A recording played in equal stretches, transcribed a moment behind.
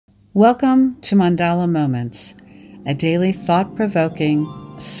Welcome to Mandala Moments, a daily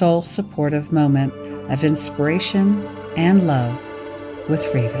thought-provoking, soul-supportive moment of inspiration and love with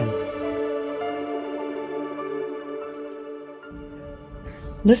Raven.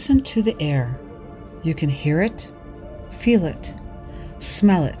 Listen to the air. You can hear it, feel it,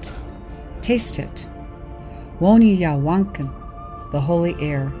 smell it, taste it. Woni ya wanken, the holy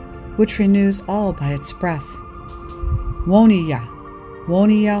air, which renews all by its breath. Woni ya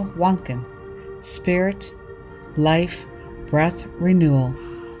wanken, spirit, life, breath, renewal.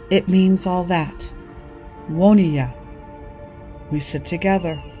 It means all that. Woniya. We sit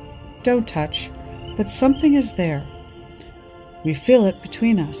together. Don't touch, but something is there. We feel it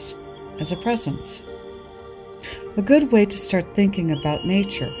between us as a presence. A good way to start thinking about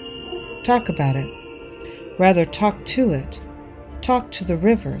nature. Talk about it. Rather, talk to it. Talk to the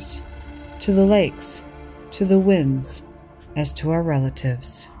rivers, to the lakes, to the winds, as to our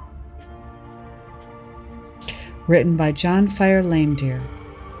relatives. Written by John Fire Lame Deer,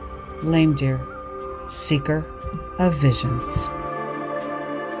 seeker of visions.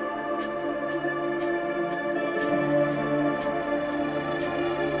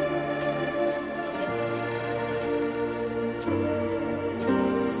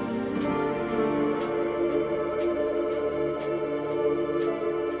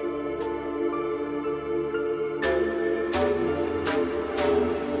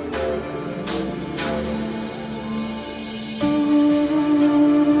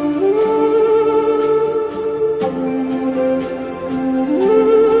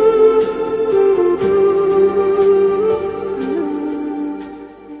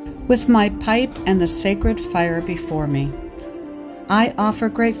 With my pipe and the sacred fire before me, I offer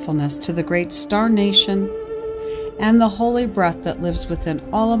gratefulness to the great star nation and the holy breath that lives within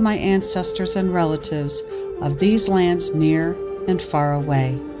all of my ancestors and relatives of these lands near and far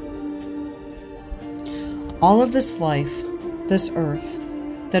away. All of this life, this earth,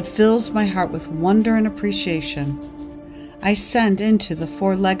 that fills my heart with wonder and appreciation, I send into the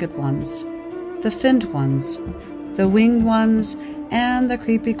four-legged ones, the finned ones, the winged ones, and the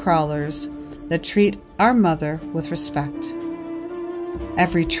creepy crawlers that treat our mother with respect.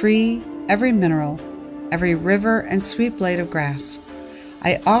 Every tree, every mineral, every river and sweet blade of grass,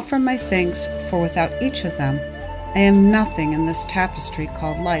 I offer my thanks, for without each of them, I am nothing in this tapestry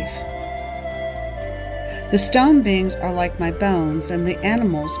called life. The stone beings are like my bones, and the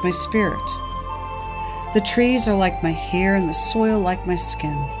animals my spirit. The trees are like my hair, and the soil like my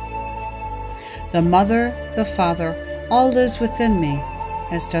skin. The mother, the father, all lives within me,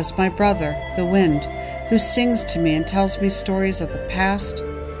 as does my brother, the wind, who sings to me and tells me stories of the past,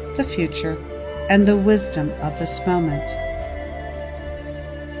 the future, and the wisdom of this moment.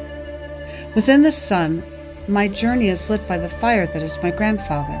 Within the sun, my journey is lit by the fire that is my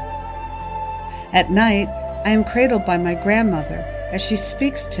grandfather. At night, I am cradled by my grandmother as she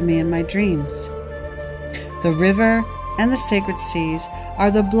speaks to me in my dreams. The river and the sacred seas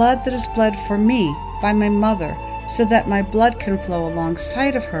are the blood that is bled for me by my mother, so that my blood can flow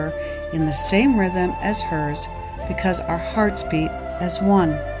alongside of her in the same rhythm as hers, because our hearts beat as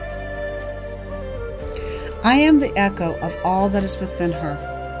one. I am the echo of all that is within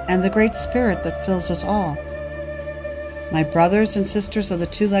her, and the great spirit that fills us all. My brothers and sisters of the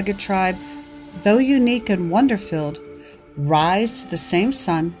two-legged tribe, though unique and wonder-filled, rise to the same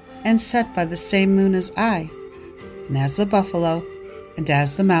sun and set by the same moon as I, and as the buffalo, and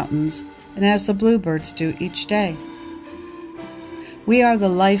as the mountains, and as the bluebirds do each day. We are the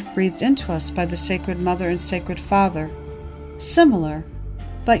life breathed into us by the Sacred Mother and Sacred Father, similar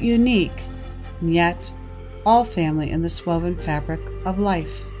but unique, and yet all family in this woven fabric of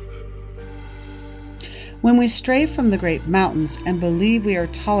life. When we stray from the great mountains and believe we are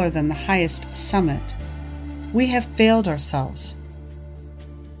taller than the highest summit, we have failed ourselves.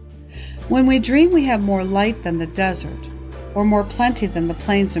 When we dream we have more light than the desert, or more plenty than the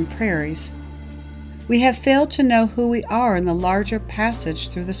plains and prairies, we have failed to know who we are in the larger passage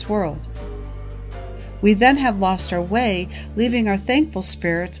through this world. We then have lost our way, leaving our thankful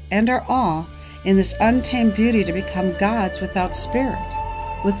spirits and our awe in this untamed beauty to become gods without spirit,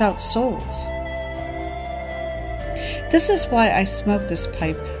 without souls. This is why I smoke this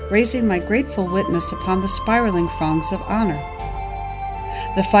pipe, raising my grateful witness upon the spiraling throngs of honor.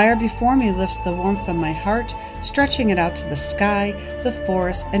 The fire before me lifts the warmth of my heart, stretching it out to the sky, the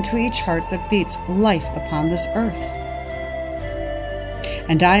forest, and to each heart that beats life upon this earth.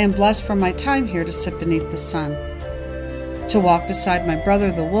 And I am blessed for my time here to sit beneath the sun, to walk beside my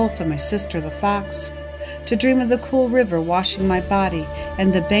brother the wolf and my sister the fox, to dream of the cool river washing my body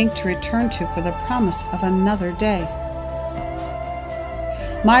and the bank to return to for the promise of another day.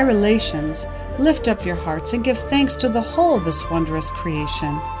 My relations, lift up your hearts and give thanks to the whole of this wondrous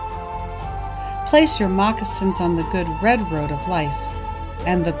creation. Place your moccasins on the good red road of life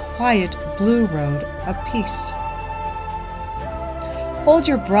and the quiet blue road of peace. Hold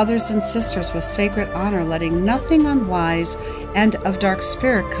your brothers and sisters with sacred honor, letting nothing unwise and of dark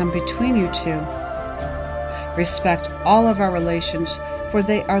spirit come between you two. Respect all of our relations, for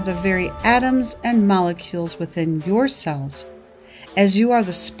they are the very atoms and molecules within your cells, as you are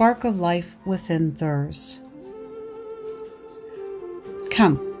the spark of life within theirs.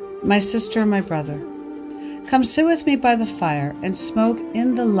 Come, my sister and my brother, come sit with me by the fire and smoke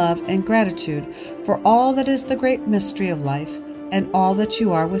in the love and gratitude for all that is the great mystery of life and all that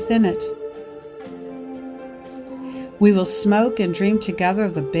you are within it. We will smoke and dream together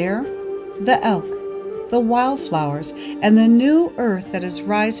of the bear, the elk, the wildflowers, and the new earth that is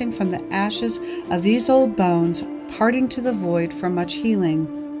rising from the ashes of these old bones, parting to the void for much healing.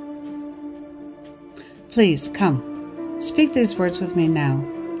 Please, come, speak these words with me now,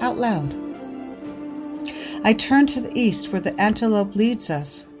 out loud. I turn to the east where the antelope leads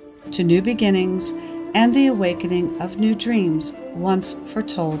us, to new beginnings and the awakening of new dreams once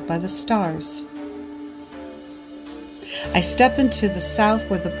foretold by the stars. I step into the south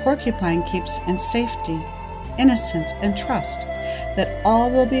where the porcupine keeps in safety, innocence, and trust that all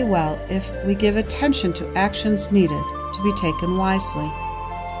will be well if we give attention to actions needed to be taken wisely.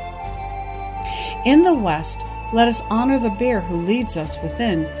 In the west, let us honor the bear who leads us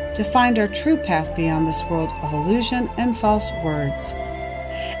within to find our true path beyond this world of illusion and false words,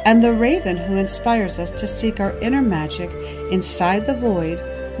 and the raven who inspires us to seek our inner magic inside the void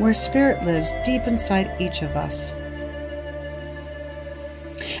where spirit lives deep inside each of us.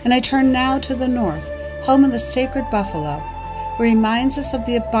 And I turn now to the north, home of the sacred buffalo, who reminds us of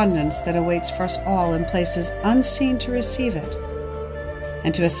the abundance that awaits for us all in places unseen to receive it,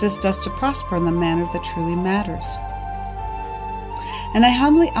 and to assist us to prosper in the manner that truly matters. And I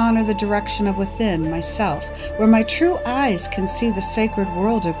humbly honor the direction of within myself, where my true eyes can see the sacred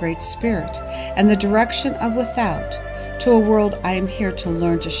world of Great Spirit, and the direction of without, to a world I am here to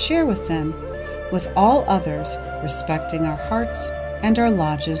learn to share within, with all others, respecting our hearts and our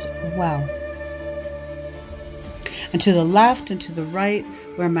lodges well. And to the left and to the right,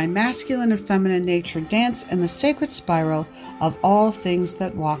 where my masculine and feminine nature dance in the sacred spiral of all things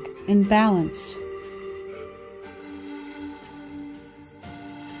that walk in balance.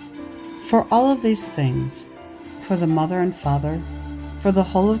 For all of these things, for the mother and father, for the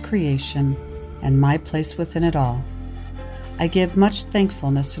whole of creation, and my place within it all, I give much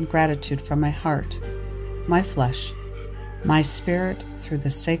thankfulness and gratitude from my heart, my flesh, my spirit through the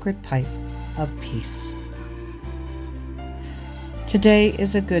sacred pipe of peace. Today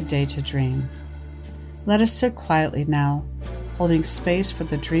is a good day to dream. Let us sit quietly now, holding space for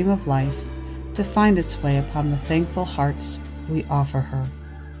the dream of life to find its way upon the thankful hearts we offer her.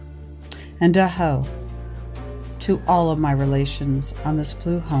 And aho, to all of my relations on this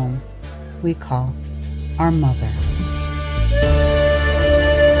blue home we call our mother.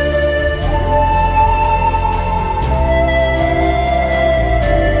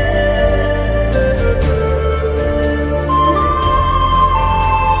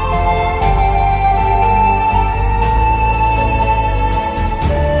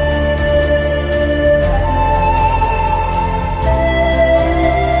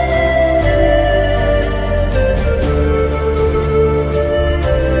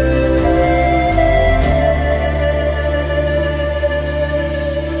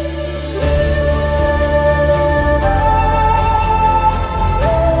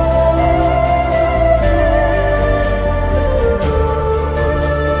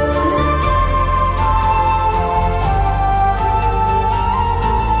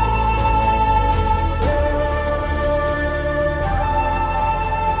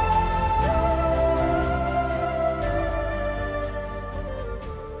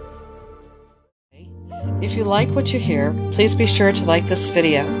 If you like what you hear, please be sure to like this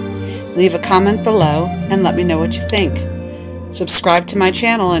video. Leave a comment below and let me know what you think. Subscribe to my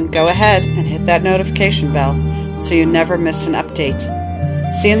channel and go ahead and hit that notification bell so you never miss an update.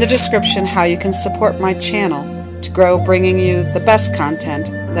 See in the description how you can support my channel to grow, bringing you the best content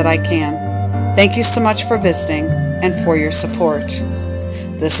that I can. Thank you so much for visiting and for your support.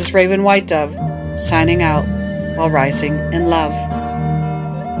 This is Raven White Dove, signing out while rising in love.